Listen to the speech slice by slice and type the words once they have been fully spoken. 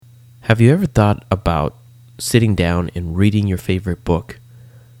Have you ever thought about sitting down and reading your favorite book,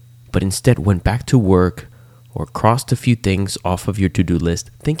 but instead went back to work or crossed a few things off of your to-do list,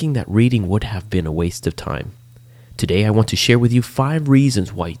 thinking that reading would have been a waste of time? Today, I want to share with you 5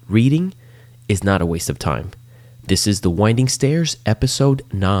 reasons why reading is not a waste of time. This is The Winding Stairs, Episode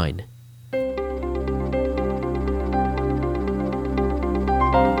 9.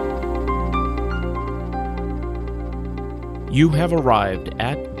 You have arrived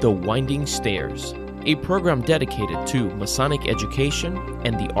at The Winding Stairs, a program dedicated to Masonic education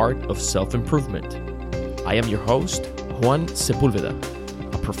and the art of self-improvement. I am your host, Juan Sepulveda,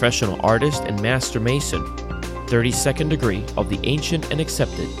 a professional artist and master Mason, 32nd degree of the ancient and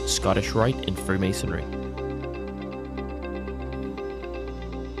accepted Scottish Rite in Freemasonry.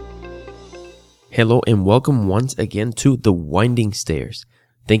 Hello and welcome once again to The Winding Stairs.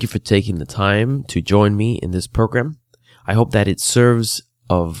 Thank you for taking the time to join me in this program. I hope that it serves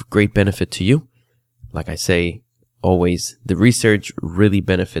of great benefit to you. Like I say always, the research really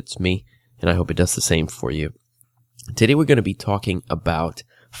benefits me, and I hope it does the same for you. Today we're going to be talking about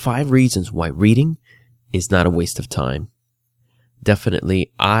 5 reasons why reading is not a waste of time.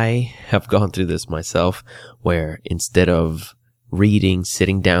 Definitely, I have gone through this myself, where instead of reading,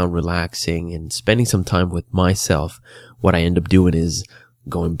 sitting down, relaxing, and spending some time with myself, what I end up doing is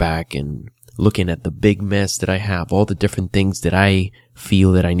going back and looking at the big mess that I have, all the different things that I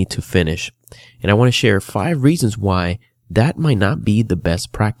feel that I need to finish. And I want to share 5 reasons why that might not be the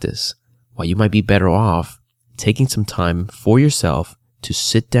best practice, why you might be better off taking some time for yourself to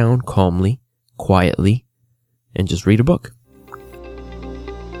sit down calmly, quietly, and just read a book.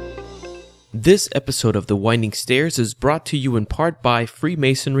 This episode of The Winding Stairs is brought to you in part by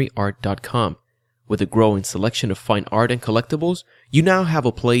FreemasonryArt.com. With a growing selection of fine art and collectibles, you now have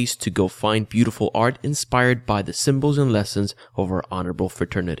a place to go find beautiful art inspired by the symbols and lessons of our honorable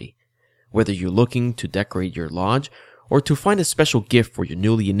fraternity. Whether you're looking to decorate your lodge or to find a special gift for your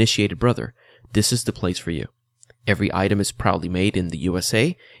newly initiated brother, this is the place for you. Every item is proudly made in the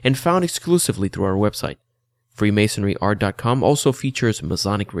USA and found exclusively through our website. FreemasonryArt.com also features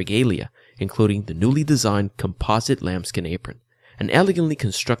Masonic regalia, including the newly designed composite lambskin apron, an elegantly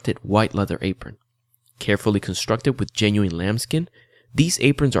constructed white leather apron. Carefully constructed with genuine lambskin, these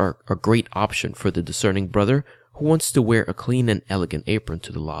aprons are a great option for the discerning brother who wants to wear a clean and elegant apron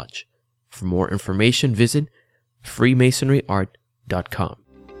to the lodge. For more information, visit freemasonryart.com.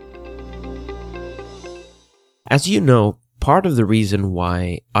 As you know, part of the reason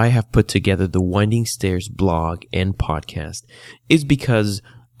why I have put together the Winding Stairs blog and podcast is because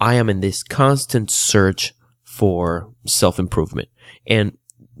I am in this constant search for self-improvement. And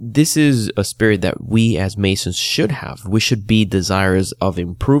this is a spirit that we as Masons should have. We should be desirous of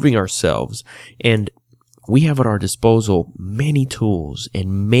improving ourselves. And we have at our disposal many tools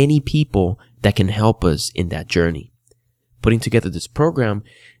and many people that can help us in that journey. Putting together this program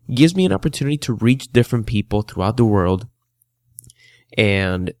gives me an opportunity to reach different people throughout the world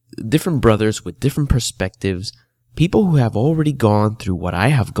and different brothers with different perspectives, people who have already gone through what I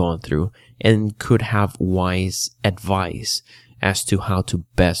have gone through and could have wise advice as to how to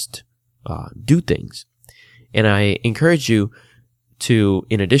best do things. And I encourage you to,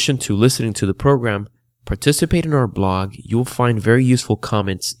 in addition to listening to the program, participate in our blog. You'll find very useful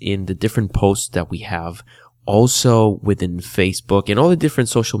comments in the different posts that we have, also within Facebook and all the different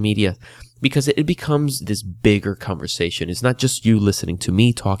social media, because it becomes this bigger conversation. It's not just you listening to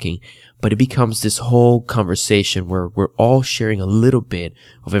me talking, but it becomes this whole conversation where we're all sharing a little bit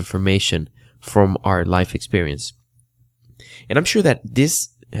of information from our life experience. And I'm sure that this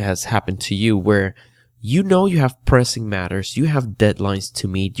has happened to you where you know you have pressing matters, you have deadlines to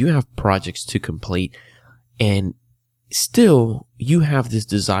meet, you have projects to complete, and still you have this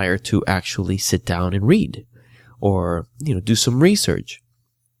desire to actually sit down and read or, do some research.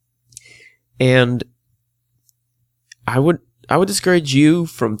 And I would discourage you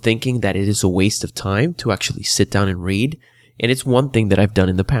from thinking that it is a waste of time to actually sit down and read. And it's one thing that I've done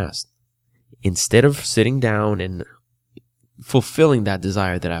in the past. Instead of sitting down and fulfilling that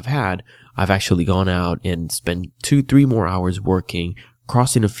desire that I've had, I've actually gone out and spent 2-3 more hours working,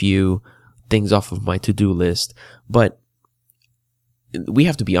 crossing a few things off of my to-do list. But we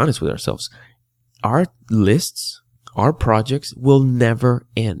have to be honest with ourselves. Our lists, our projects will never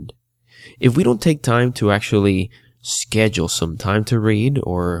end. If we don't take time to actually schedule some time to read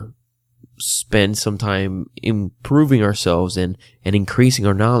or spend some time improving ourselves and increasing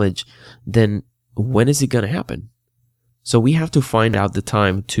our knowledge, then when is it going to happen? So we have to find out the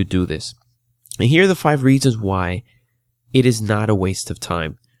time to do this. And here are the 5 reasons why it is not a waste of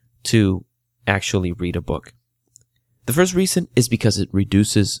time to actually read a book. The The first reason is because it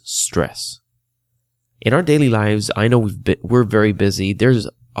reduces stress. In our daily lives, I know we're very busy. There's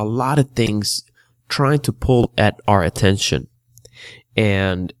a lot of things trying to pull at our attention.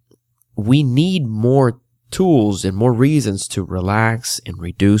 And we need more tools and more reasons to relax and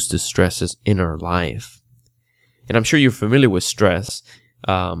reduce the stresses in our life. And I'm sure you're familiar with stress.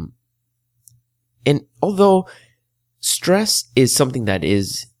 And although stress is something that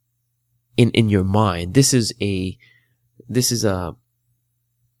is in your mind, this is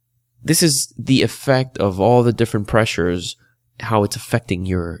the effect of all the different pressures, how it's affecting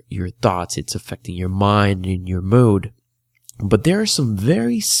your thoughts, it's affecting your mind and your mood. But there are some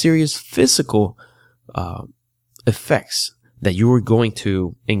very serious physical effects that you are going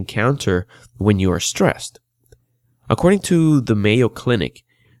to encounter when you are stressed. According to the Mayo Clinic,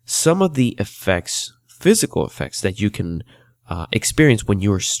 some of the effects, physical effects that you can experience when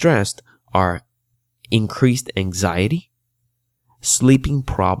you are stressed are increased anxiety, sleeping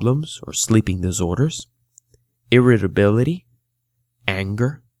problems or sleeping disorders, irritability,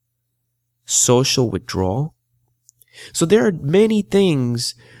 anger, social withdrawal. So there are many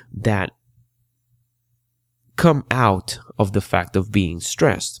things that come out of the fact of being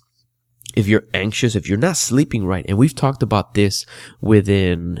stressed. If you're anxious, if you're not sleeping right, and we've talked about this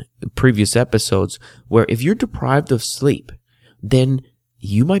within previous episodes, where if you're deprived of sleep, then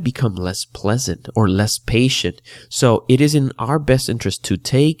you might become less pleasant or less patient. So it is in our best interest to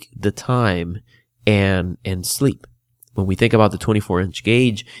take the time and sleep. When we think about the 24-inch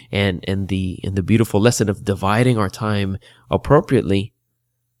gauge and the beautiful lesson of dividing our time appropriately,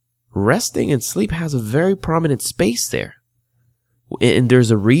 resting and sleep has a very prominent space there. And there's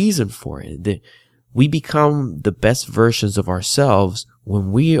a reason for it. We become the best versions of ourselves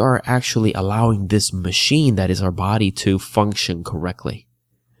when we are actually allowing this machine that is our body to function correctly.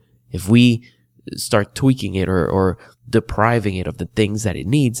 If we start tweaking it or depriving it of the things that it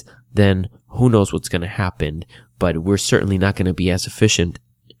needs, then who knows what's going to happen. But we're certainly not going to be as efficient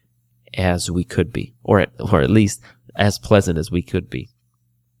as we could be, or at least as pleasant as we could be.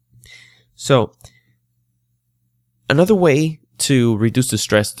 So, another way to reduce the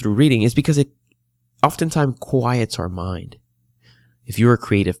stress through reading is because it oftentimes quiets our mind. If you're a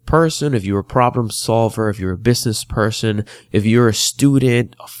creative person, if you're a problem solver, if you're a business person, if you're a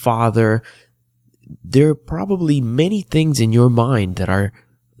student, a father, there are probably many things in your mind that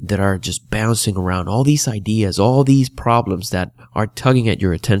are just bouncing around, all these ideas, all these problems that are tugging at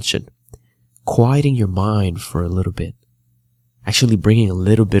your attention. Quieting your mind for a little bit. Actually bringing a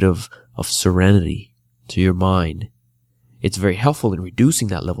little bit of serenity to your mind. It's very helpful in reducing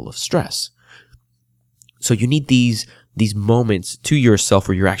that level of stress. So you need these moments to yourself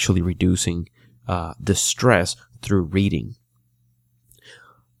where you're actually reducing the stress through reading.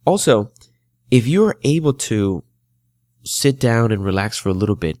 Also, if you're able to sit down and relax for a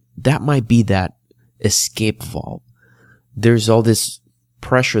little bit, that might be that escape valve. There's all this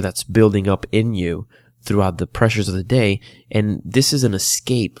pressure that's building up in you throughout the pressures of the day, and this is an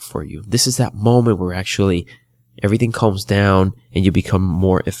escape for you. This is that moment where actually everything calms down and you become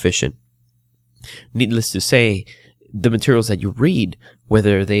more efficient. Needless to say, the materials that you read,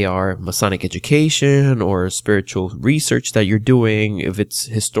 whether they are Masonic education or spiritual research that you're doing, if it's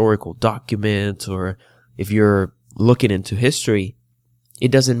historical documents or if you're looking into history,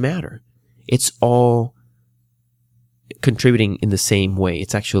 it doesn't matter. It's all contributing in the same way.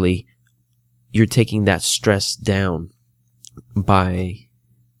 It's actually, you're taking that stress down by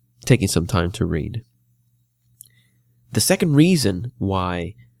taking some time to read. The second reason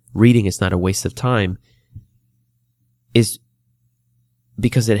why reading is not a waste of time is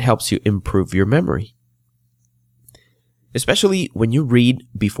because it helps you improve your memory. Especially when you read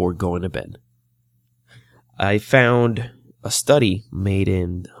before going to bed. I found a study made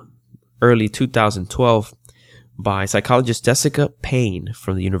in early 2012 by psychologist Jessica Payne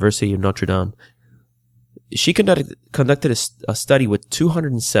from the University of Notre Dame. She conducted a study with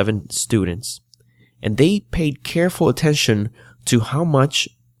 207 students, and they paid careful attention to how much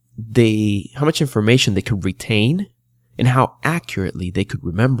information they could retain and how accurately they could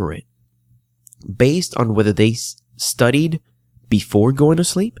remember it, based on whether they studied before going to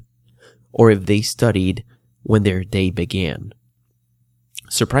sleep or if they studied when their day began.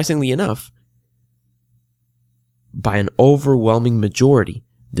 Surprisingly enough, by an overwhelming majority,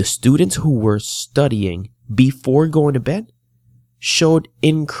 the students who were studying before going to bed showed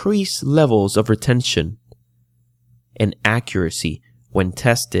increased levels of retention and accuracy when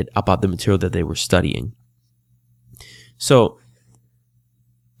tested about the material that they were studying. So,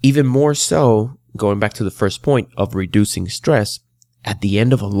 even more so, going back to the first point of reducing stress, at the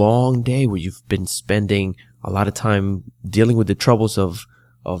end of a long day where you've been spending a lot of time dealing with the troubles of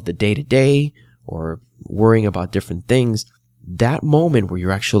the day to day or worrying about different things, that moment where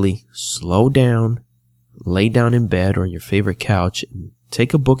you're actually slow down, lay down in bed or on your favorite couch and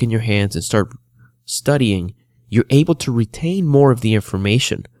take a book in your hands and start studying, you're able to retain more of the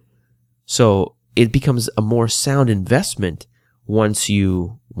information. So it becomes a more sound investment once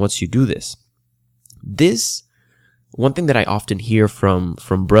you do this. This, one thing that I often hear from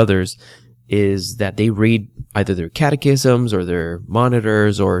brothers is that they read either their catechisms or their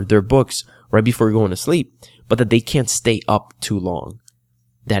monitors or their books right before going to sleep, but that they can't stay up too long.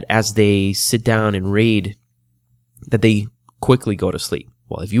 That as they sit down and read, that they quickly go to sleep.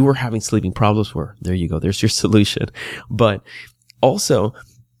 Well, if you were having sleeping problems, well, there you go. There's your solution. But also,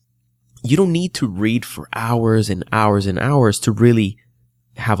 you don't need to read for hours and hours and hours to really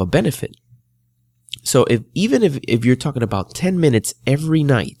have a benefit. So if you're talking about 10 minutes every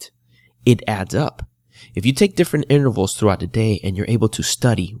night, it adds up. If you take different intervals throughout the day and you're able to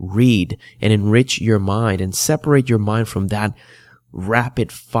study, read, and enrich your mind and separate your mind from that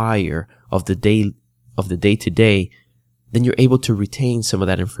rapid fire of the day to day, then you're able to retain some of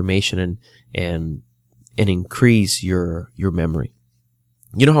that information and increase your memory.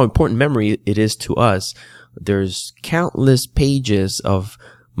 You know how important memory it is to us. There's countless pages of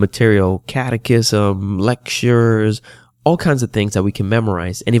material, catechism, lectures, all kinds of things that we can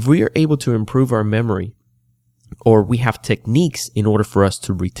memorize. And if we are able to improve our memory, or we have techniques in order for us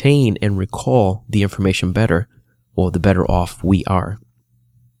to retain and recall the information better, well, the better off we are.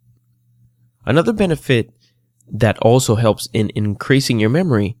 Another benefit that also helps in increasing your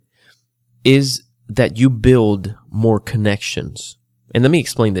memory is that you build more connections. And let me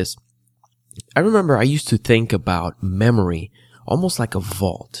explain this. I remember I used to think about memory almost like a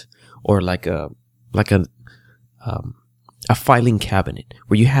vault or like a filing cabinet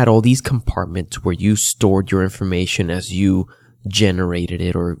where you had all these compartments where you stored your information as you generated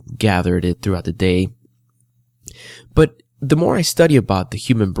it or gathered it throughout the day. But the more I study about the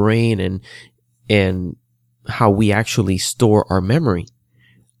human brain and how we actually store our memory,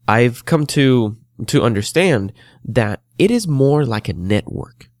 I've come to understand that it is more like a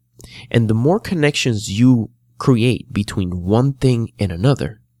network. And the more connections you create between one thing and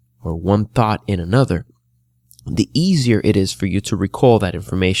another, or one thought and another, the easier it is for you to recall that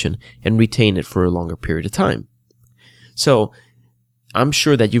information and retain it for a longer period of time. So I'm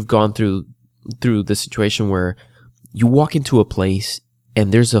sure that you've gone through the situation where you walk into a place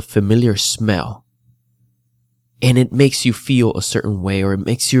and there's a familiar smell and it makes you feel a certain way, or it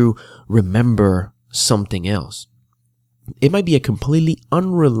makes you remember something else. It might be a completely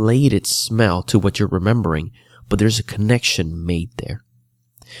unrelated smell to what you're remembering, but there's a connection made there.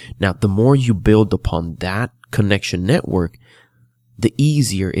 Now, the more you build upon that connection network, the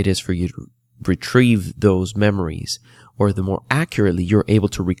easier it is for you to retrieve those memories, or the more accurately you're able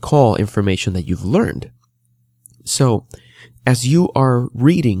to recall information that you've learned. So, as you are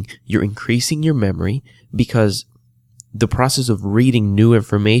reading, you're increasing your memory because the process of reading new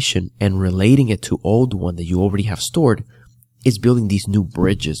information and relating it to old one that you already have stored is building these new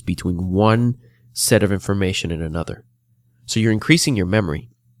bridges between one set of information and another. So you're increasing your memory.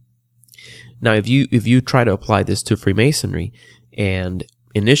 Now, if you try to apply this to Freemasonry, and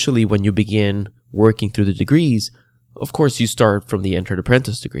initially when you begin working through the degrees, of course you start from the entered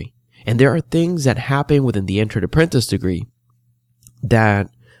apprentice degree. And there are things that happen within the entered apprentice degree that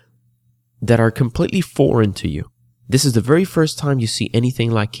are completely foreign to you. This is the very first time you see anything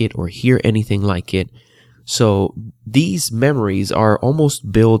like it or hear anything like it. So these memories are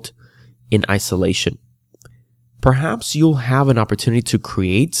almost built in isolation. Perhaps you'll have an opportunity to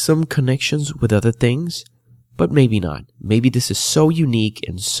create some connections with other things, but maybe not. Maybe this is so unique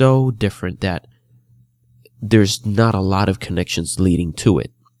and so different that there's not a lot of connections leading to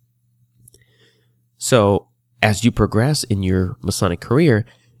it. So as you progress in your Masonic career,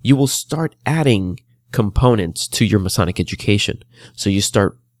 you will start adding components to your Masonic education. So you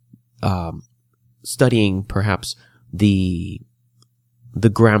start studying perhaps the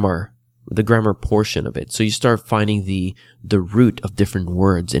grammar portion of it. So you start finding the root of different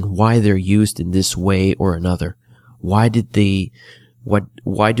words and why they're used in this way or another. Why do the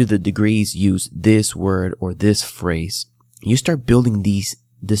degrees use this word or this phrase? You start building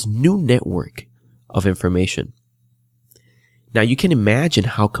this new network of information. Now you can imagine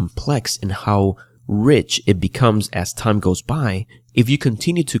how complex and how rich it becomes as time goes by if you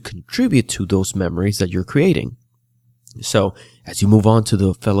continue to contribute to those memories that you're creating. So as you move on to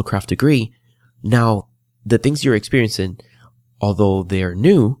the fellowcraft degree, now the things you're experiencing, although they're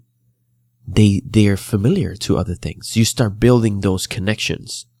new, they're familiar to other things. You start building those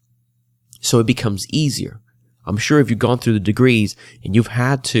connections. So it becomes easier. I'm sure if you've gone through the degrees and you've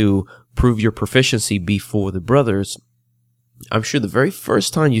had to prove your proficiency before the brothers, I'm sure the very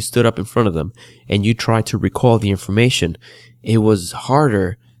first time you stood up in front of them and you tried to recall the information, it was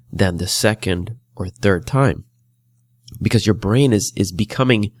harder than the second or third time, because your brain is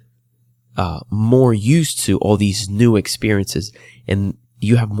becoming more used to all these new experiences, and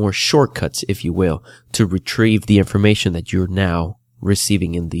you have more shortcuts, if you will, to retrieve the information that you're now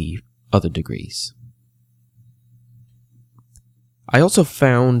receiving in the other degrees. I also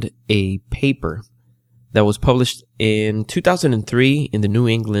found a paper that was published in 2003 in the New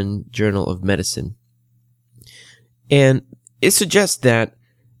England Journal of Medicine. And it suggests that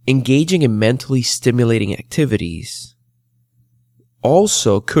engaging in mentally stimulating activities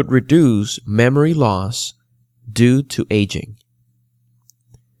also could reduce memory loss due to aging.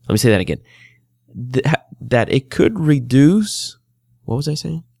 Let me say that again. That it could reduce... What was I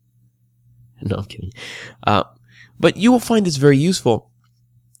saying? No, I'm kidding. But you will find this very useful,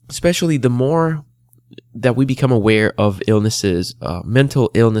 especially the more that we become aware of illnesses, mental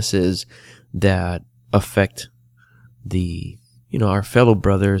illnesses that affect our fellow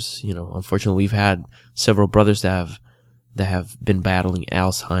brothers. Unfortunately, we've had several brothers that have been battling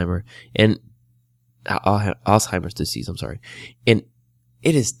Alzheimer's disease. And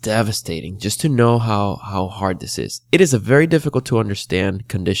it is devastating just to know how hard this is. It is a very difficult to understand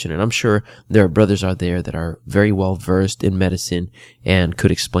condition, and I'm sure there are brothers out there that are very well versed in medicine and could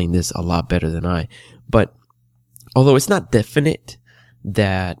explain this a lot better than I. But although it's not definite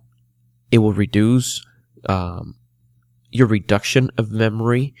that it will reduce your reduction of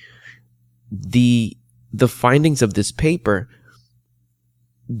memory, the findings of this paper,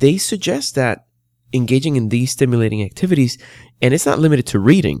 they suggest that engaging in these stimulating activities, and it's not limited to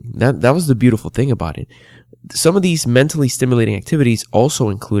reading. That was the beautiful thing about it. Some of these mentally stimulating activities also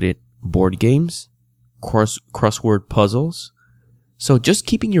included board games, crossword puzzles. So just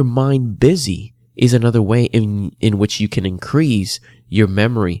keeping your mind busy is another way in which you can increase your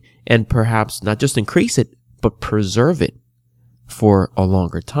memory, and perhaps not just increase it, but preserve it for a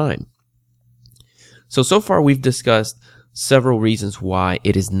longer time. So far we've discussed several reasons why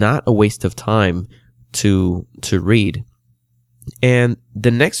it is not a waste of time to read. And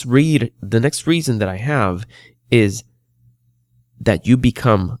the next reason that I have is that you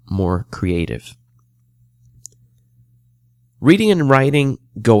become more creative. Reading and writing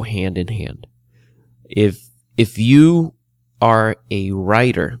go hand in hand. If you are a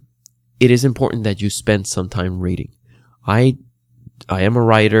writer, it is important that you spend some time reading. I am a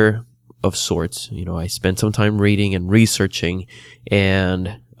writer of sorts. I spend some time reading and researching,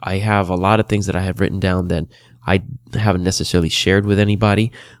 and I have a lot of things that I have written down that I haven't necessarily shared with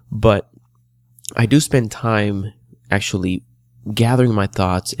anybody, but I do spend time actually gathering my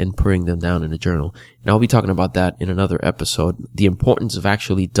thoughts and putting them down in a journal. And I'll be talking about that in another episode, the importance of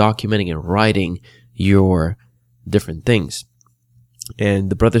actually documenting and writing your different things. And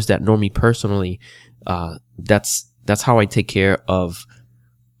the brothers that know me personally, that's how I take care of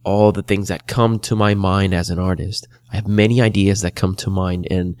all the things that come to my mind as an artist. I have many ideas that come to mind,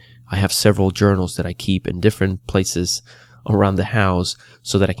 and I have several journals that I keep in different places around the house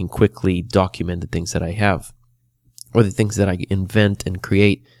so that I can quickly document the things that I have or the things that I invent and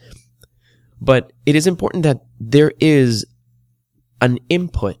create. But it is important that there is an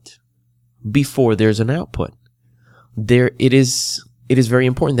input before there's an output. It is very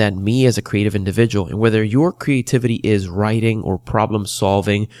important that me as a creative individual, and whether your creativity is writing or problem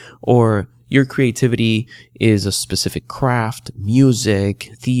solving, or your creativity is a specific craft,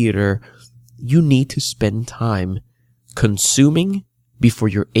 music, theater, you need to spend time consuming before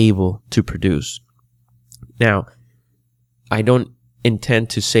you're able to produce. Now, I don't intend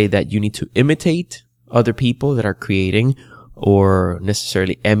to say that you need to imitate other people that are creating or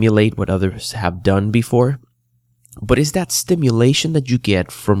necessarily emulate what others have done before. But it's that stimulation that you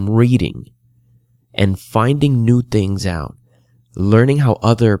get from reading and finding new things out, learning how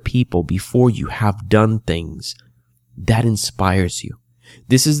other people before you have done things, that inspires you.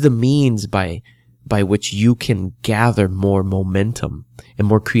 This is the means by which you can gather more momentum and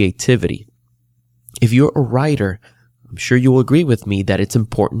more creativity. If you're a writer, I'm sure you will agree with me that it's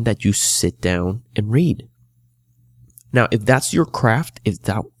important that you sit down and read. Now, if that's your craft,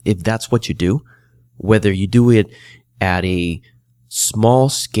 if that's what you do, whether you do it at a small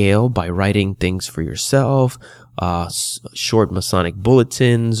scale by writing things for yourself, short Masonic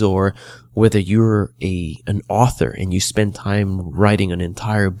bulletins, or whether you're an author and you spend time writing an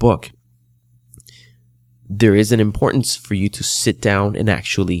entire book, there is an importance for you to sit down and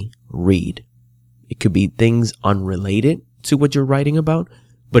actually read. It could be things unrelated to what you're writing about,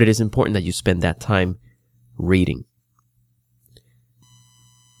 but it is important that you spend that time reading.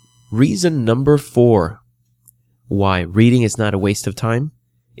 Reason number 4 why reading is not a waste of time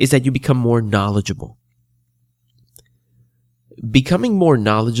is that you become more knowledgeable. Becoming more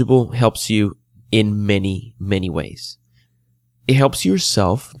knowledgeable helps you in many, many ways. It helps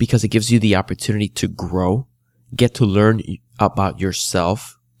yourself because it gives you the opportunity to grow, get to learn about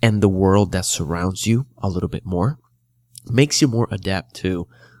yourself and the world that surrounds you a little bit more. Makes you more adept to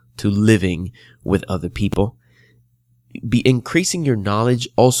living with other people. Increasing your knowledge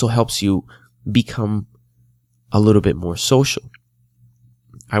also helps you become a little bit more social.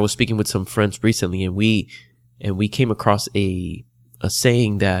 I was speaking with some friends recently, and we came across a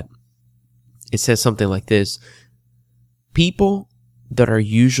saying that it says something like this: people that are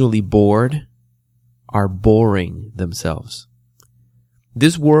usually bored are boring themselves.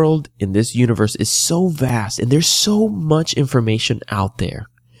 This world in this universe is so vast, and there's so much information out there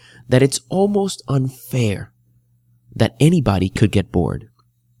that it's almost unfair that anybody could get bored.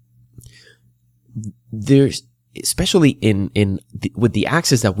 There's, especially with the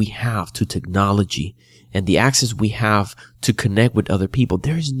access that we have to technology and the access we have to connect with other people,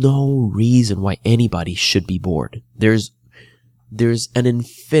 there's no reason why anybody should be bored. There's an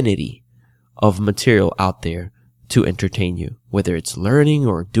infinity of material out there to entertain you, whether it's learning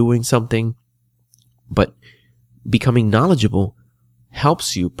or doing something. But becoming knowledgeable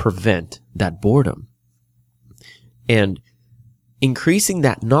helps you prevent that boredom. And increasing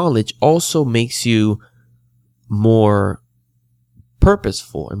that knowledge also makes you more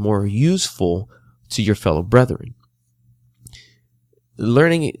purposeful and more useful to your fellow brethren.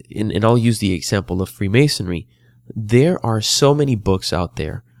 Learning, and I'll use the example of Freemasonry, there are so many books out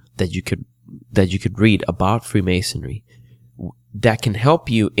there that you could read about Freemasonry that can help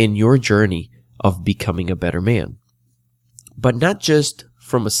you in your journey of becoming a better man. But not just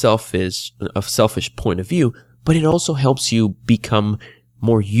from a selfish point of view, but it also helps you become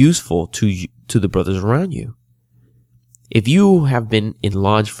more useful to the brothers around you. If you have been in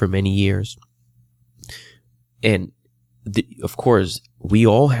lodge for many years, and of course, we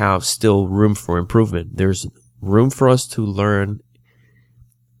all have still room for improvement. There's room for us to learn,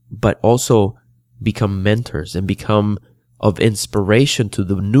 but also become mentors and become of inspiration to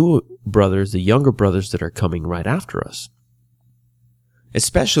the new brothers, the younger brothers that are coming right after us.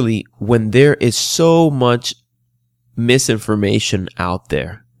 Especially when there is so much misinformation out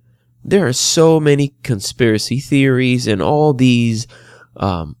there. There are so many conspiracy theories and all these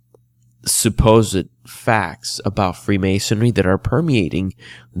supposed facts about Freemasonry that are permeating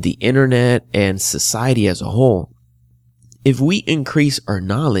the internet and society as a whole. If we increase our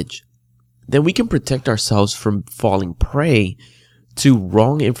knowledge, then we can protect ourselves from falling prey to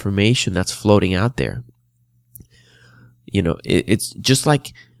wrong information that's floating out there. You know, it's just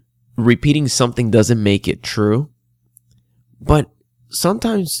like repeating something doesn't make it true. But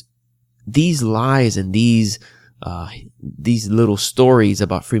sometimes these lies and these little stories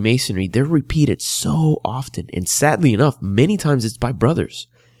about Freemasonry, they're repeated so often. And sadly enough, many times it's by brothers.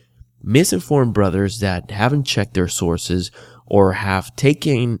 Misinformed brothers that haven't checked their sources or have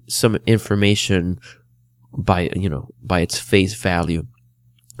taken some information by its face value.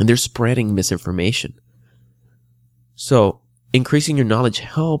 And they're spreading misinformation. So increasing your knowledge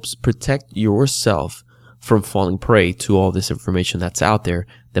helps protect yourself from falling prey to all this information that's out there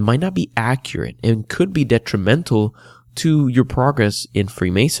that might not be accurate and could be detrimental to your progress in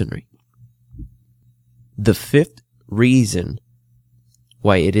Freemasonry. The 5th reason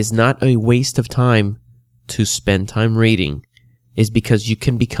why it is not a waste of time to spend time reading is because you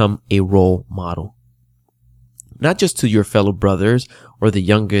can become a role model. Not just to your fellow brothers or the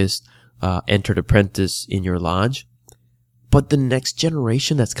youngest entered apprentice in your lodge, but the next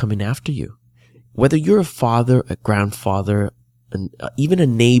generation that's coming after you. Whether you're a father, a grandfather, even a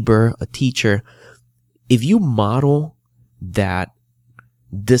neighbor, a teacher, if you model that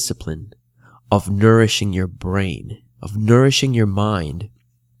discipline of nourishing your brain, of nourishing your mind,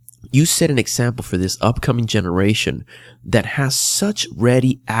 you set an example for this upcoming generation that has such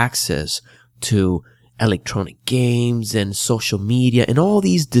ready access to electronic games and social media and all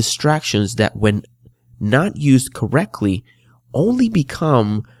these distractions that, when not used correctly, only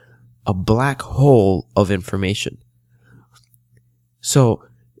become a black hole of information. So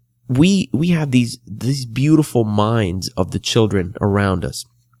we have these beautiful minds of the children around us.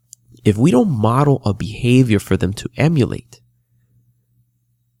 If we don't model a behavior for them to emulate,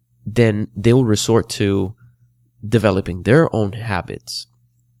 then they will resort to developing their own habits.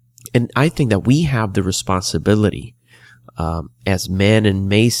 And I think that we have the responsibility as men and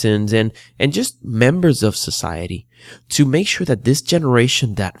Masons and just members of society to make sure that this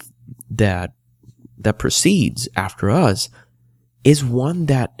generation that that proceeds after us is one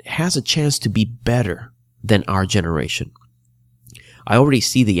that has a chance to be better than our generation. I already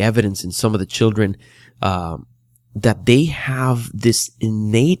see the evidence in some of the children that they have this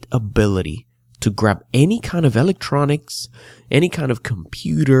innate ability to grab any kind of electronics, any kind of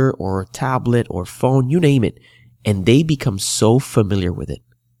computer or tablet or phone, you name it, and they become so familiar with it.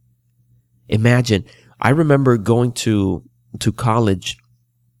 Imagine, I remember going to college.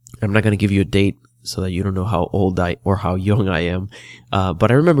 I'm not going to give you a date so that you don't know how old or how young I am. But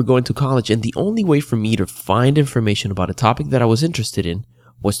I remember going to college, and the only way for me to find information about a topic that I was interested in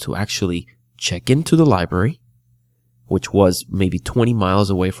was to actually check into the library, which was maybe 20 miles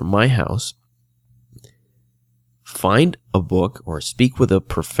away from my house, find a book or speak with a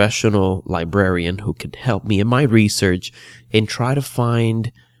professional librarian who could help me in my research, and try to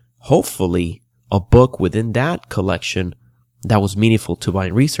find, hopefully, a book within that collection that was meaningful to my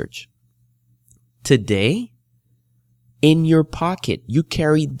research. Today, in your pocket, you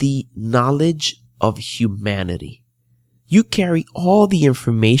carry the knowledge of humanity. You carry all the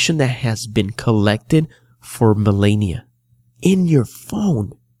information that has been collected for millennia in your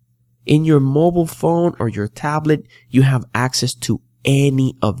phone. In your mobile phone or your tablet, you have access to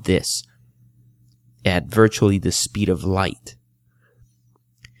any of this at virtually the speed of light.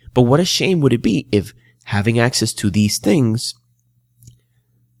 But what a shame would it be if having access to these things,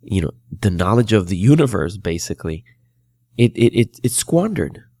 the knowledge of the universe, basically, it's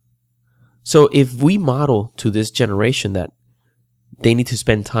squandered. So if we model to this generation that they need to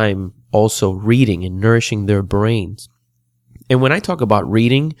spend time also reading and nourishing their brains. And when I talk about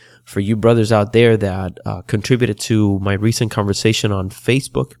reading, for you brothers out there that contributed to my recent conversation on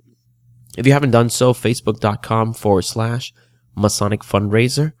Facebook, if you haven't done so, facebook.com/Masonic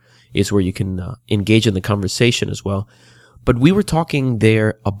Fundraiser is where you can engage in the conversation as well. But we were talking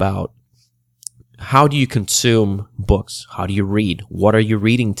there about how do you consume books? How do you read? What are you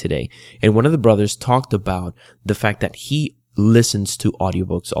reading today? And one of the brothers talked about the fact that he listens to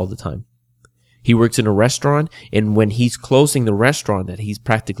audiobooks all the time. He works in a restaurant, and when he's closing the restaurant that he's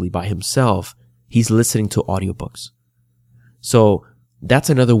practically by himself, he's listening to audiobooks. So that's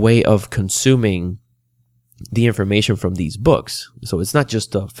another way of consuming the information from these books. So it's not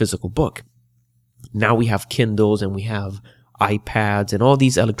just a physical book. Now we have Kindles and we have iPads and all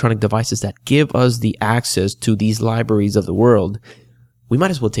these electronic devices that give us the access to these libraries of the world. We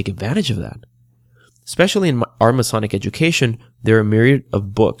might as well take advantage of that. Especially in our Masonic education, there are a myriad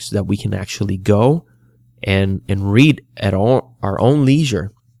of books that we can actually go and read at our own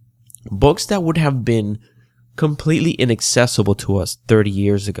leisure. Books that would have been completely inaccessible to us 30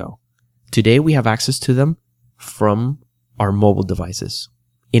 years ago. Today we have access to them from our mobile devices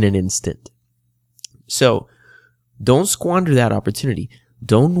in an instant. So don't squander that opportunity.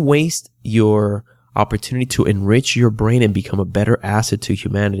 Don't waste your opportunity to enrich your brain and become a better asset to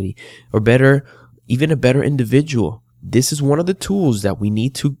humanity, or even a better individual. This is one of the tools that we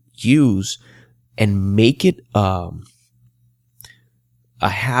need to use and make it a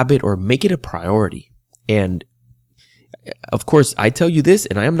habit, or make it a priority. And of course, I tell you this,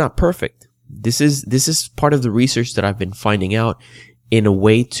 and I am not perfect. This is part of the research that I've been finding out in a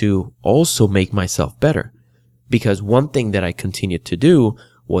way to also make myself better. Because one thing that I continued to do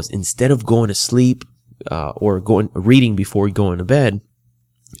was, instead of going to sleep or reading before going to bed,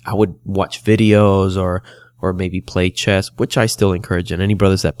 I would watch videos or maybe play chess, which I still encourage. And any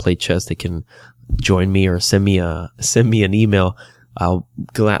brothers that play chess, they can join me or send me an email. I'll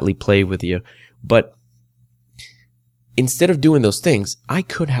gladly play with you. But instead of doing those things, I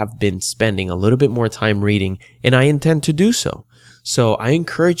could have been spending a little bit more time reading, and I intend to do so. So I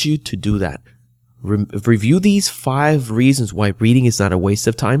encourage you to do that. Review these 5 reasons why reading is not a waste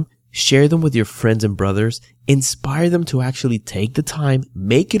of time. Share them with your friends and brothers. Inspire them to actually take the time,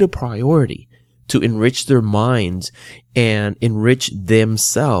 make it a priority to enrich their minds and enrich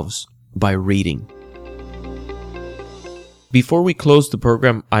themselves by reading. Before we close the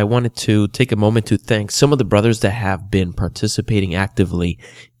program, I wanted to take a moment to thank some of the brothers that have been participating actively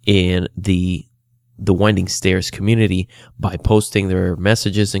in the Winding Stairs community by posting their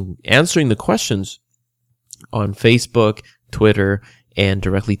messages and answering the questions on Facebook, Twitter, and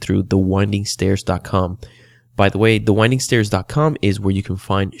directly through thewindingstairs.com. By the way, thewindingstairs.com is where you can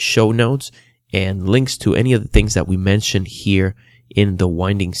find show notes and links to any of the things that we mentioned here in the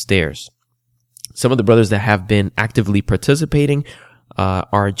Winding Stairs. Some of the brothers that have been actively participating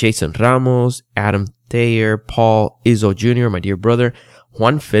are Jason Ramos, Adam Thayer, Paul Izzo Jr., my dear brother,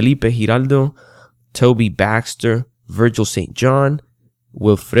 Juan Felipe Giraldo, Toby Baxter, Virgil St. John,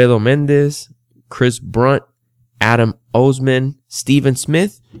 Wilfredo Mendez, Chris Brunt, Adam Osman, Stephen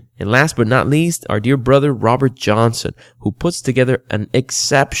Smith, and last but not least, our dear brother Robert Johnson, who puts together an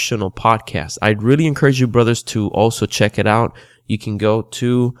exceptional podcast. I'd really encourage you brothers to also check it out. You can go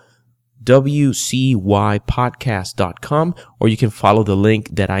to wcypodcast.com, or you can follow the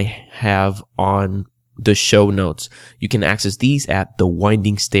link that I have on the show notes. You can access these at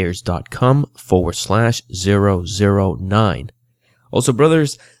thewindingstairs.com/009. Also,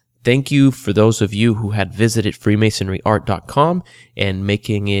 brothers, thank you for those of you who had visited freemasonryart.com and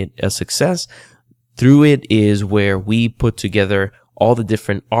making it a success. Through it is where we put together all the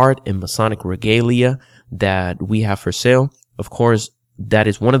different art and Masonic regalia that we have for sale. Of course, that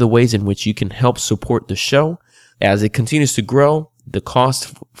is one of the ways in which you can help support the show. As it continues to grow, the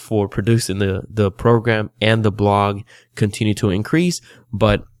cost for producing the program and the blog continue to increase,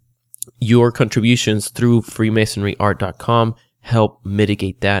 but your contributions through freemasonryart.com help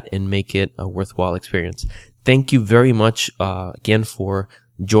mitigate that and make it a worthwhile experience. Thank you very much again for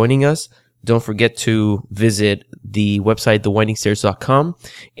joining us. Don't forget to visit the website, thewindingstairs.com.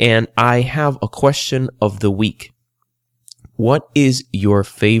 And I have a question of the week. What is your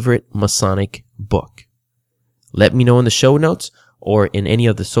favorite Masonic book? Let me know in the show notes or in any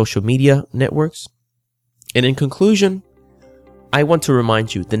of the social media networks. And in conclusion, I want to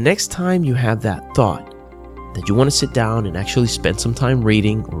remind you, the next time you have that thought that you want to sit down and actually spend some time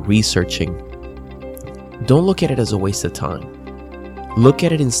reading or researching, don't look at it as a waste of time. Look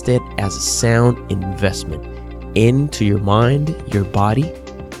at it instead as a sound investment into your mind, your body,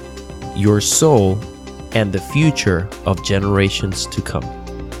 your soul, and the future of generations to come.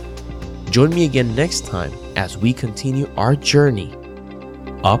 Join me again next time as we continue our journey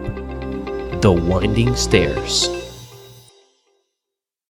up the winding stairs.